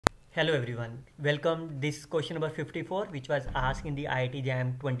Hello everyone, welcome this question number 54 which was asked in the IIT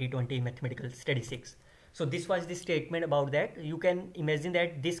JAM 2020 mathematical statistics. So this was the statement about that. You can imagine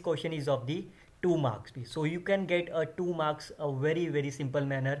that this question is of the 2 marks. So you can get a 2 marks a very simple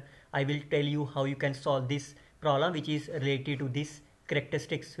manner. I will tell you how you can solve this problem which is related to this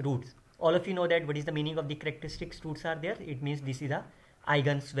characteristics roots. All of you know that what is the meaning of the characteristics roots are there. It means this is a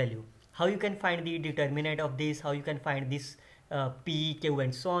Eigen's value. How you can find the determinant of this, how you can find this P, Q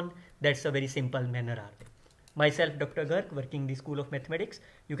and so on. That's a very simple manner. Myself, Dr. Garg, working in the School of Mathematics.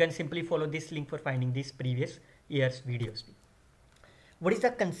 You can simply follow this link for finding these previous year's videos. What is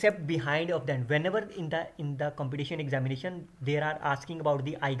the concept behind of that? Whenever in the competition examination, they are asking about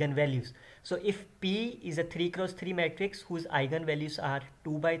the eigenvalues. So if P is a 3 cross 3 matrix whose eigenvalues are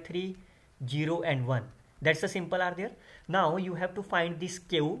 2 by 3, 0 and 1. That's the simple are there. Now you have to find this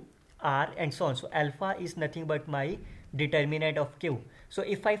Q, R and so on. So alpha is nothing but my determinant of Q. So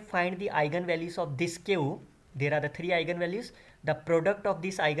if I find the eigenvalues of this Q, there are the 3 eigenvalues. The product of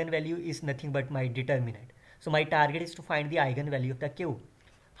this eigenvalue is nothing but my determinant. So my target is to find the eigenvalue of the Q.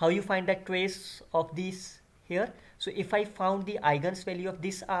 How you find the trace of this here? So if I found the eigens value of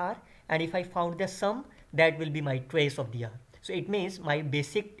this R and if I found the sum, that will be my trace of the R. So it means my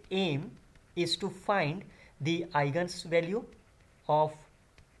basic aim is to find the eigens value of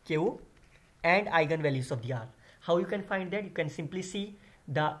Q and eigenvalues of the R. How you can find that? You can simply see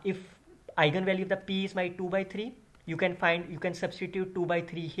the if eigenvalue of the P is my 2 by 3, you can substitute 2 by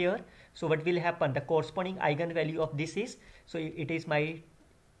 3 here. So what will happen? The corresponding eigenvalue of this is, so it is my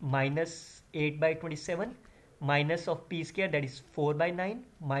minus 8 by 27 minus of P square, that is 4 by 9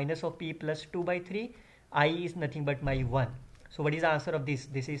 minus of P plus 2 by 3. I is nothing but my 1. So what is the answer of this?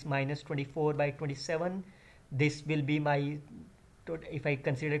 This is minus 24 by 27. This will be my, if I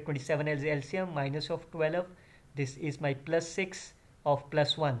consider 27 as LCM, minus of 12. This is my plus 6 of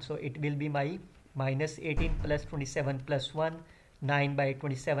plus 1. So it will be my minus 18 plus 27 plus 1, 9 by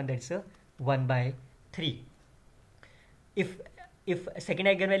 27, that's a 1 by 3. If second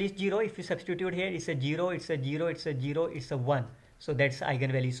eigenvalue is 0, if you substitute here, it's a 0, it's a 0, it's a 0, it's a 1. So that's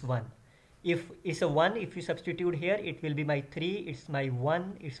eigenvalue is 1. If it's a 1, if you substitute here, it will be my 3, it's my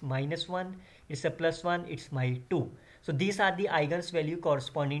 1, it's minus 1, it's a plus 1, it's my 2. So these are the eigens value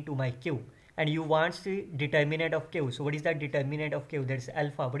corresponding to my Q. And you want the determinant of Q. So what is the determinant of Q? That is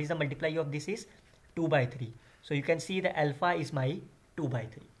alpha. What is the multiply of this is 2 by 3. So you can see the alpha is my 2 by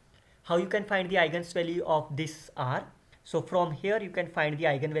 3. How you can find the eigens value of this R? So from here you can find the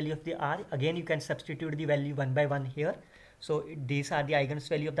eigenvalue of the R. Again you can substitute the value 1 by 1 here. So these are the eigens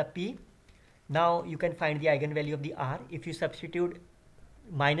value of the P. Now you can find the eigenvalue of the R. If you substitute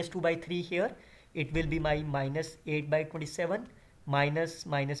minus 2 by 3 here, it will be my minus 8 by 27 minus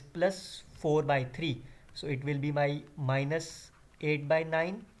plus 4 by 3. So it will be my minus 8 by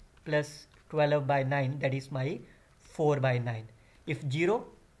 9 plus 12 by 9, that is my 4 by 9. If 0,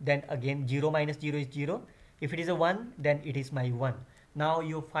 then again 0 minus 0 is 0. If it is a 1, then it is my 1. Now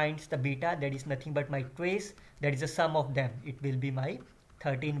you find the beta, that is nothing but my trace, that is the sum of them. It will be my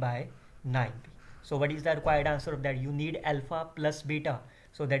 13 by 9. So what is the required answer of that? You need alpha plus beta.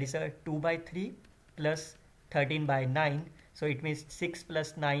 So that is a 2 by 3 plus 13 by 9. So it means 6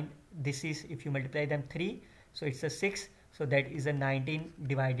 plus 9. This is, if you multiply them 3, so it's a 6. So that is a 19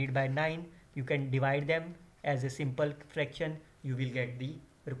 divided by 9. You can divide them as a simple fraction. You will get the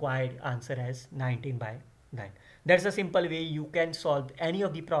required answer as 19 by 9. That's a simple way you can solve any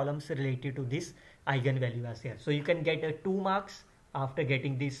of the problems related to this eigenvalue as here. So you can get a 2 marks after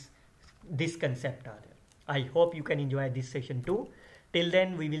getting this concept. I hope you can enjoy this session too. Till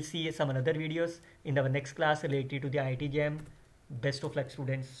then, we will see some other videos in our next class related to the IIT JAM. Best of luck,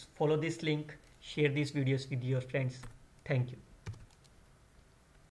 students. Follow this link, share these videos with your friends. Thank you.